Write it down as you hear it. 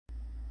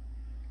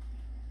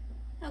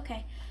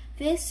Okay,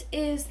 this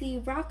is the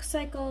Rock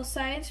Cycle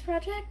Science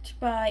Project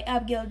by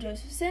Abigail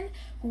Josephsen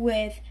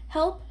with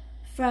help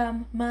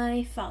from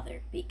my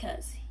father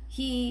because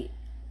he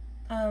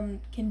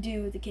can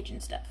do the kitchen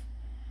stuff.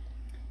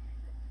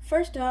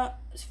 First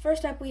up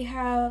we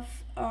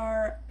have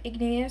our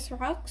igneous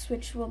rocks,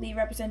 which will be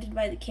represented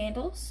by the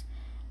candles.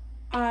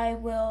 I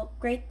will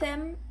grate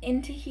them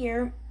into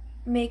here,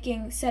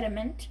 making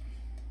sediment.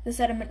 The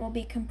sediment will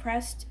be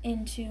compressed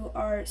into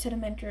our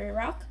sedimentary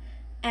rock,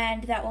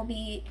 and that will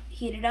be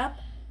heated up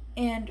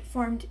and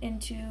formed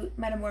into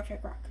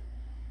metamorphic rock.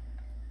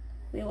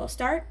 We will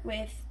start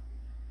with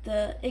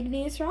the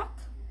igneous rock,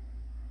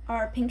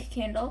 our pink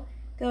candle,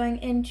 going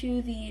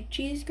into the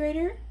cheese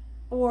grater,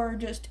 or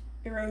just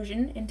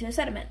erosion into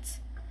sediments.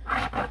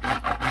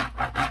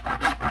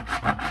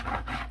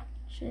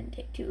 Shouldn't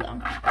take too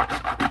long.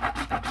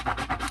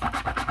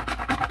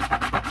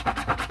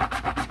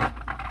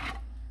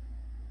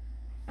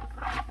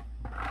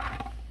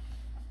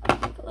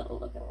 Take a little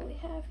look at what we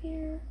have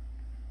here.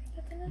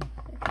 That's enough?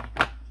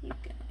 Okay,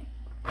 keep going.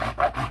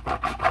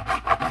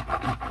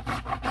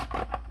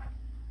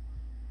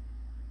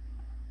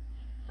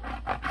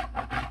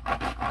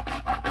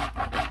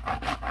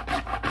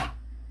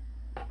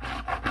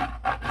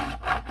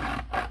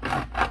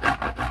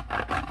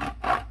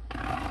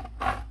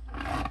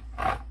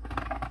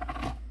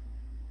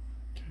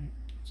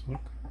 Look.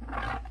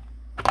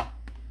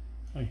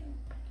 Hi.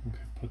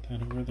 Okay, put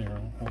that over there.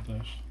 I'll hold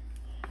this.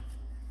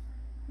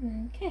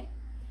 Okay.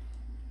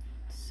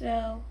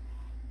 So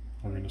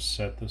we're going to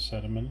set the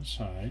sediment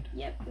aside.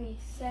 Yep, we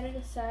set it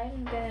aside.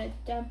 I'm going to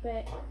dump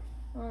it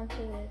onto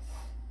this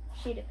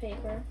sheet of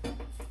paper.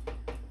 Okay,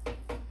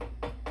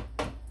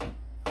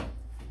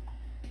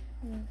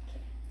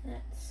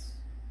 that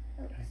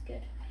looks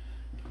good.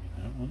 Give me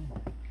that one.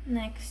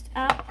 Next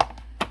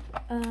up,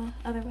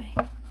 other way,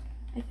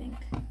 I think.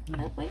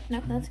 Oh, wait, no,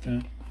 that's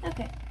good.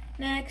 Okay,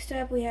 next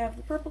up we have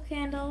the purple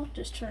candle,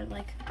 just for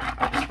like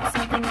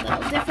something a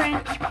little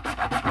different.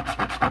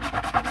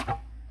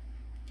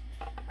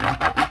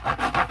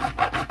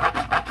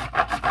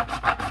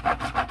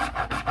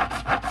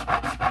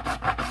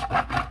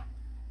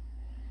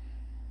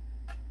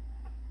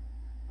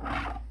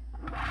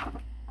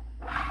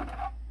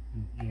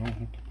 You don't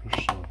have to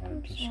push so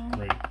hard, just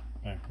grate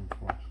back and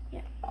forth.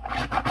 Yeah.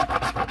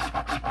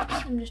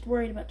 I'm just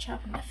worried about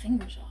chopping my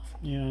fingers off.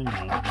 Yeah, I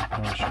know. You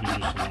probably should use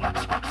a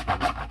longer.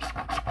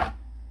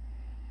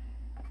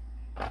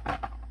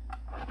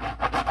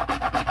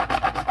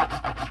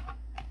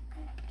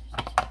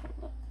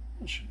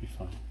 That should be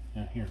fine.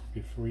 Now here,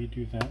 before you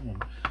do that one,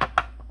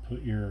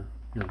 put your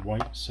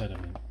white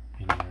sediment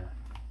in there.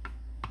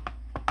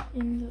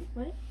 In the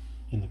what?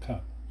 In the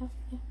cup. Oh,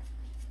 yeah.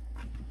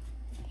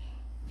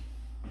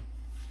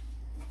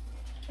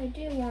 I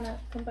do want to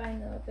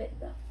combine them a bit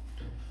though.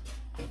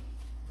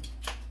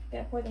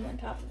 Gotta pour them on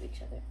top of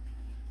each other.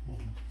 We'll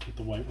put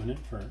the white one in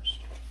first.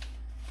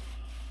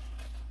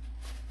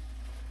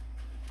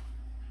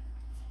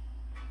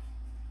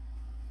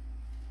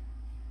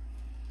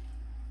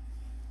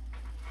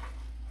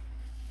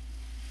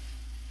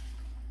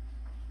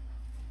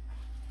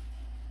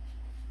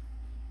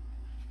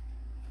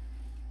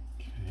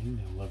 Okay,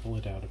 now level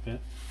it out a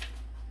bit.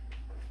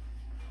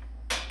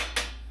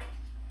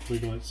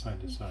 Wiggle it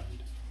side to side.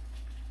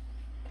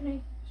 Can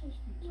I just...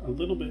 A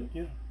little bit,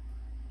 yeah.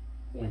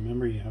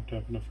 Remember, you have to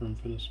have enough room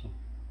for this one.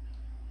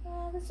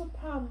 This will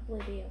probably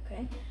be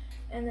okay.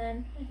 And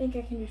then I think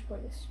I can just pour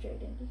this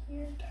straight into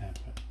here. Tap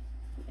it.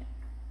 Yeah.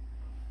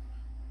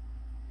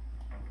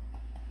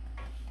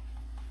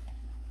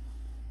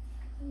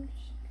 I'm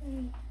just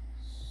going to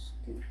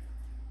scoop.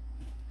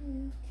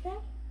 Okay.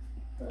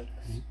 Looks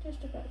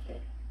just about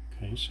good.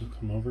 Okay, so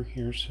come over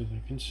here so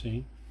they can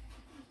see.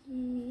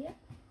 Yep.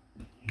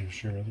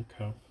 Here's your other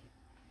cup.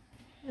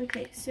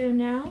 Okay, so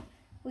now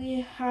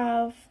we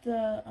have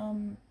the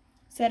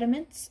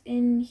sediments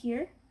in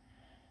here.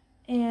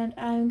 And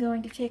I'm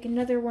going to take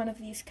another one of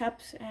these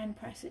cups and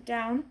press it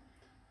down.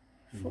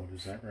 And what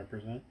does that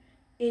represent?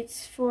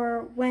 It's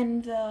for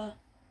when the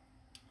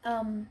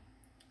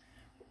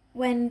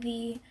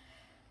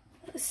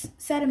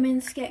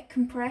sediments get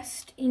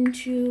compressed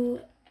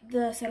into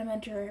the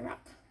sedimentary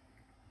rock.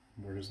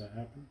 Where does that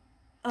happen?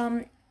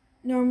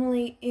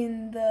 Normally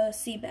in the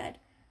seabed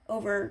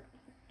over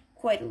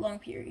quite a long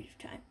period of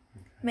time,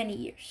 many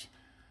years.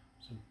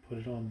 So put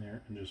it on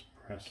there and just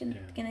press down.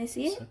 Can I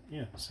see it?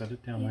 Set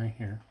it down right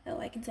here. Oh,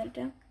 I can set it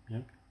down?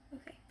 Yep.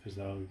 Okay. Because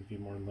that'll give you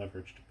more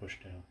leverage to push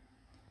down.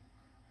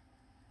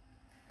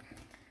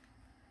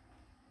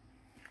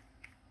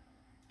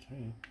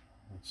 Okay,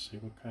 let's see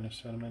what kind of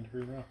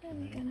sedimentary rock you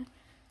made. I'm gonna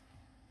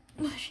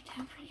push it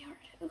down pretty hard.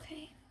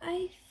 Okay,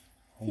 I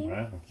think... Oh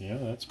wow, yeah,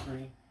 that's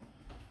pretty.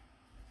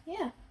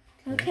 Yeah,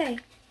 okay.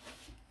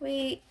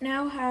 We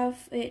now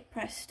have it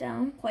pressed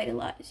down quite a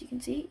lot, as you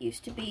can see. It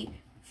used to be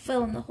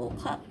filling the whole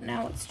cup.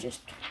 Now it's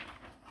just,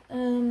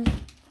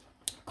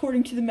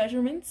 according to the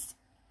measurements,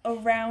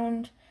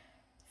 around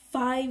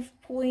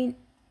 5.6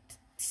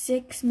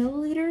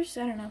 milliliters.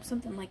 I don't know,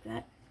 something like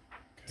that.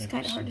 It's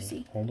kind of hard to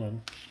see. Hold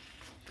on.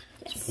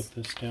 Put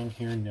this down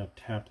here and now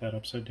tap that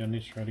upside down to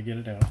try to get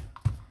it out.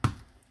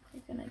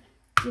 We're gonna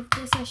give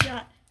this a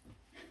shot.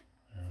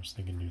 I was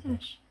thinking do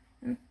this.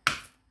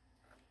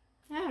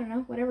 I don't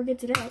know. Whatever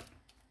gets it out.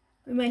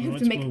 We might have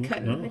to make a cut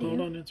in the video.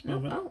 Hold on, it's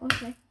moving. Oh,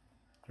 okay.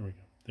 There we go.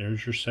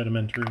 There's your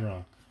sedimentary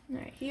rock.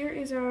 Alright, here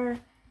is our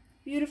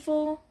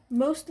beautiful,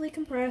 mostly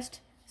compressed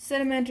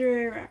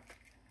sedimentary rock.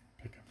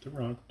 Pick up the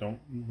rock.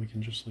 We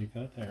can just leave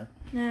that there.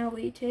 Now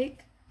we take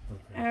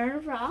our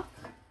rock.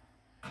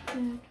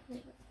 And,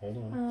 hold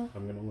on.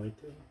 I'm going to light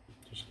it.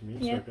 Just give me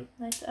a second.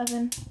 Light the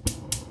oven.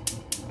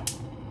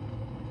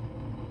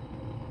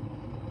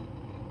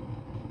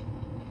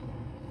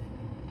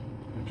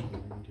 Actually,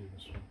 I'm going to do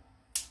this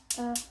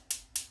one.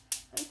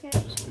 Okay.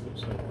 Just give it a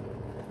second.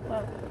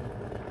 Whoa.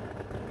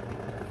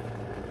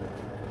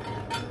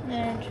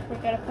 And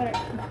we're going to put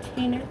our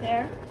container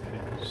there.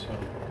 Okay, so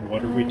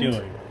what are we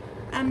doing?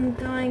 I'm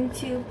going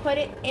to put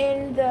it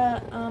in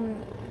the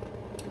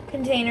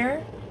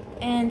container,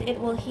 and it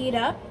will heat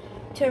up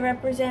to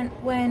represent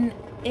when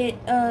it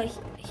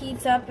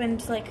heats up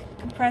and like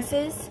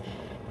compresses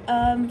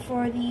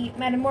for the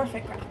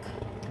metamorphic rock.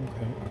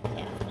 Okay.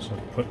 Yeah. So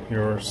put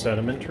your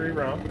sedimentary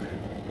rock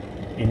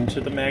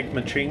into the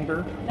magma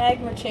chamber.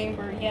 Magma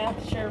chamber, yeah,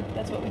 sure,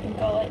 that's what we can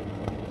call it.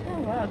 Oh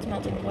wow, it's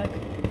melting quick.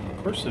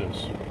 Of course it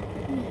is.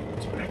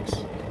 It's wax.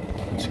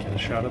 Let's get a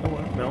shot of the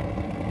melt.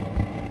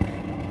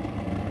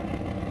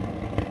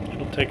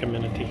 It'll take a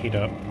minute to heat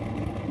up.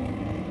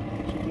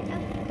 Should we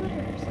add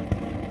glitter or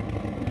something?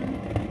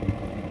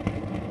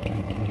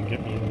 Okay, can you get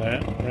me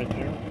that right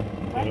there?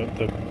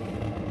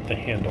 What? The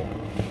handle.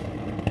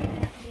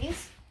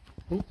 These?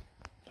 Oop,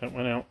 that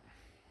went out.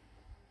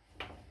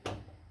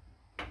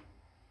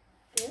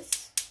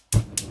 This?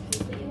 Is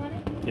this what you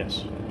wanted?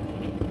 Yes.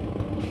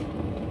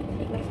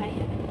 What if I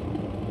have it?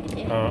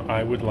 Yeah.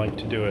 I would like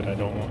to do it. I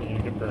don't want you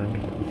to get burned. You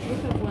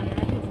have one and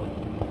I have one.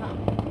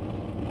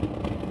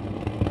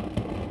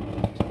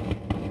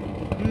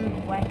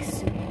 Wax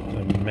soup.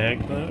 The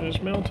magma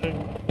is melting.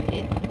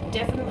 It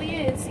definitely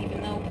is,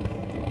 even though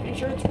I'm pretty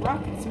sure it's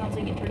rock that's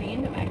melting and turning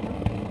into magma.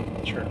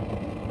 Sure.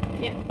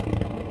 Yep.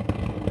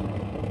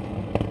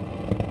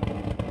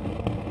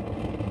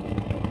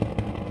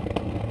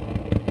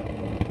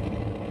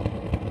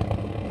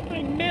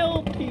 I'm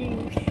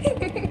melting.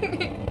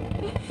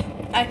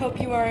 I hope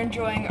you are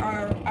enjoying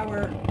our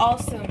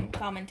awesome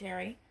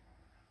commentary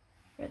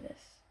for this.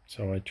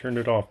 So I turned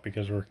it off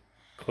because we're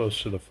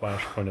close to the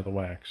flash point of the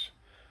wax.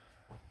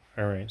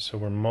 Alright, so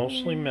we're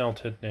mostly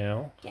melted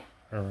now. Yeah.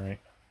 Alright.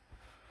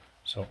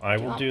 So I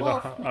will do the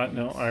hot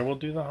I will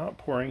do the hot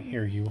pouring.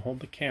 Here, you hold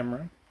the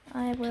camera.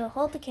 I will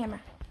hold the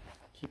camera.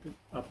 Keep it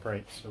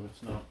upright so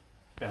it's not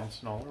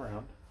bouncing all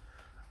around.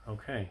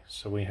 Okay,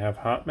 so we have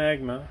hot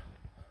magma.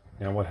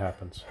 Now what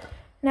happens?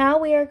 Now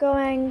we are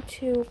going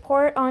to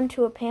pour it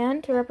onto a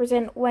pan to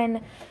represent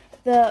when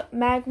the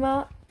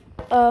magma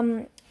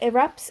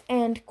erupts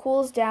and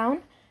cools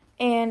down,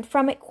 and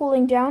from it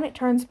cooling down it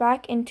turns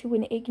back into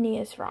an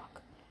igneous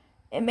rock.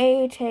 It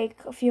may take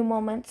a few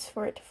moments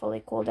for it to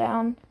fully cool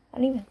down. I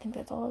don't even think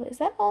that's all of it. Is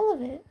that all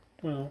of it?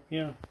 Well,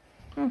 yeah.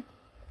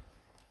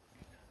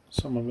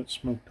 Some of it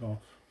smoked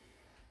off.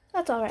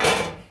 That's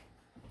alright.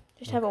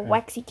 Just have a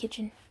waxy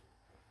kitchen.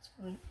 That's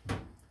fine.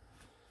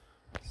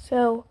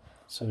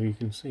 So you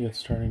can see it's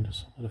starting to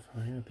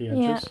solidify at the edges.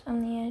 yeah, on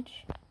the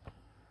edge.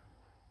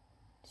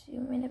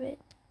 Zoom in a bit.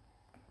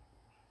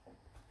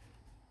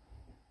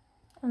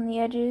 On the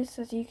edges,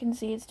 as you can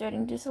see, it's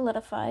starting to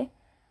solidify.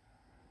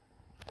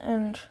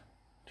 And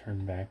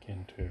turn back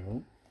into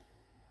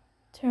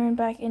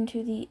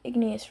the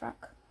igneous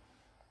rock.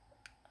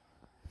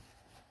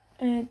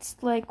 And it's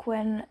like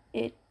when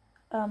it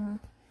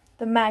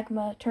the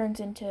magma turns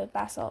into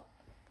basalt.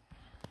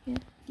 Yeah,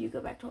 you go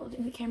back to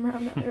holding the camera.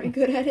 I'm not very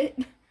good at it.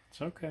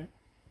 It's okay.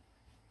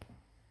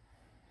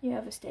 You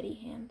have a steady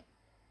hand.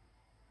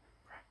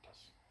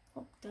 Practice.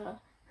 Oh, duh.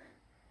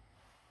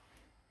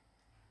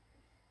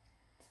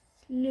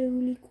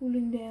 Slowly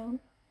cooling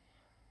down.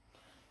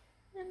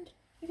 And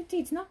you can see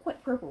it's not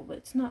quite purple, but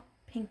it's not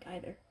pink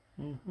either.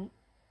 Mm-hmm.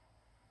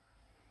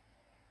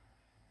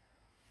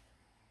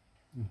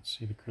 Let's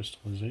see the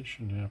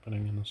crystallization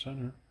happening in the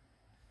center.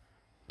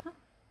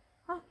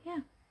 Oh, yeah.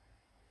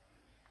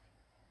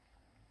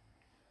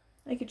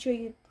 I could show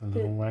you the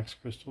little wax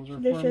crystals are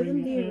they forming. show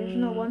them the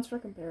original ones for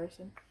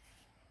comparison.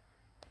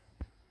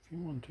 If you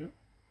want to.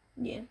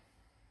 Yeah.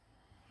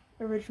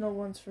 Original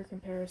ones for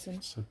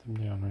comparison. Set them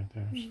down right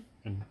there.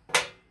 And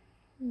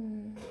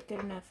good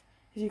enough.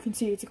 As you can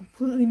see, it's a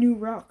completely new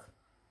rock.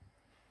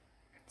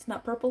 It's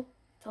not purple.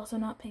 It's also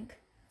not pink.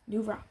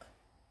 New rock.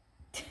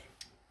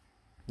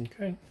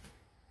 Okay.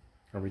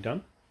 Are we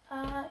done?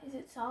 Is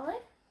it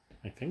solid?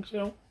 I think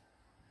so.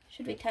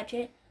 Should we touch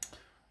it?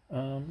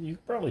 You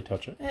could probably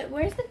touch it.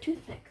 Where's the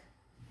toothpick?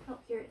 Oh,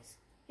 here it is.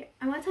 Here,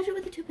 I want to touch it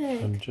with the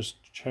toothpick. I'm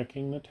just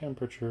checking the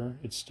temperature.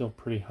 It's still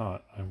pretty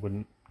hot. I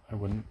wouldn't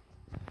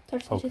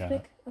touch the poke at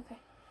toothpick? it. Okay.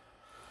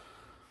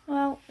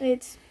 Well,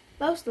 it's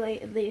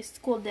mostly, at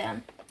least, cooled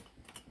down.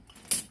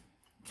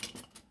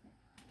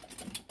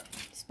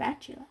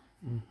 Spatula.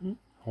 Mm-hmm.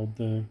 Hold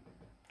the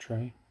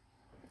tray.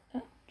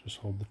 Oh. Just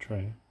hold the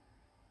tray.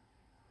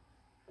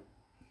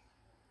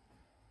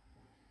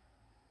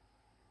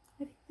 I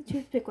think the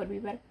toothpick would be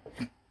better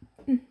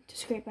to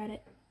scrape at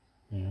it.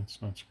 Yeah,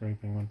 it's not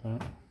scraping with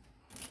that.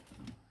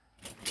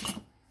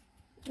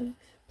 Oh,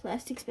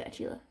 plastic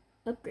spatula.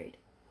 Upgrade.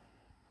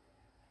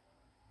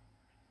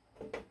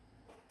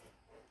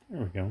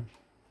 There we go.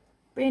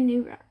 Brand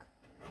new rock.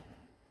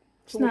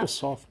 It's a little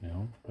soft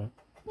now, but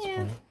it's yeah.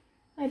 fine.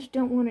 I just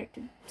don't want it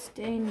to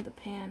stain the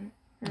pan.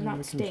 Or Yeah, not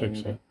we can stain,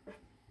 fix but... it.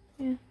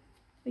 Yeah.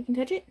 We can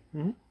touch it?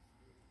 Mm-hmm.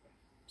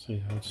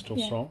 See how it's still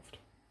soft?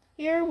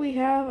 Here we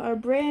have our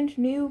brand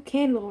new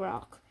candle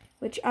rock,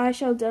 which I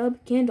shall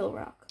dub Candle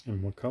Rock.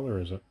 And what color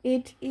is it?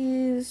 It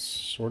is...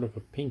 Sort of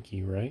a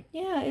pinky, right?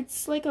 Yeah,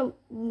 it's like a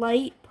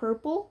light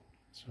purple.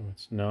 So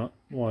it's not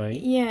white.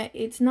 Yeah,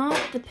 it's not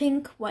the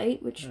pink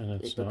white, which And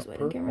it's it looks not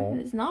white on camera. purple.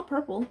 It's not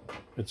purple.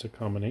 It's a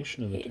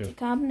combination of the It's a two.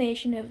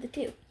 combination of the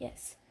two,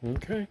 yes.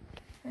 Okay.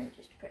 I'm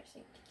just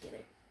pressing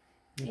together.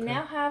 Okay. We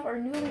now have our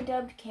newly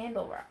dubbed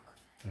Candle Rock.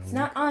 It's Oh.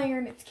 not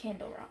iron, it's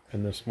Candle Rock.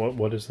 And this,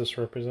 what does this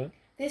represent?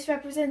 This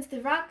represents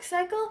the rock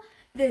cycle.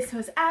 This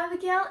was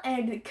Abigail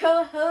and the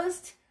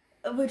co-host,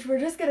 which we're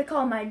just going to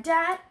call my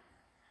dad.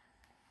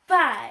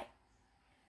 Bye.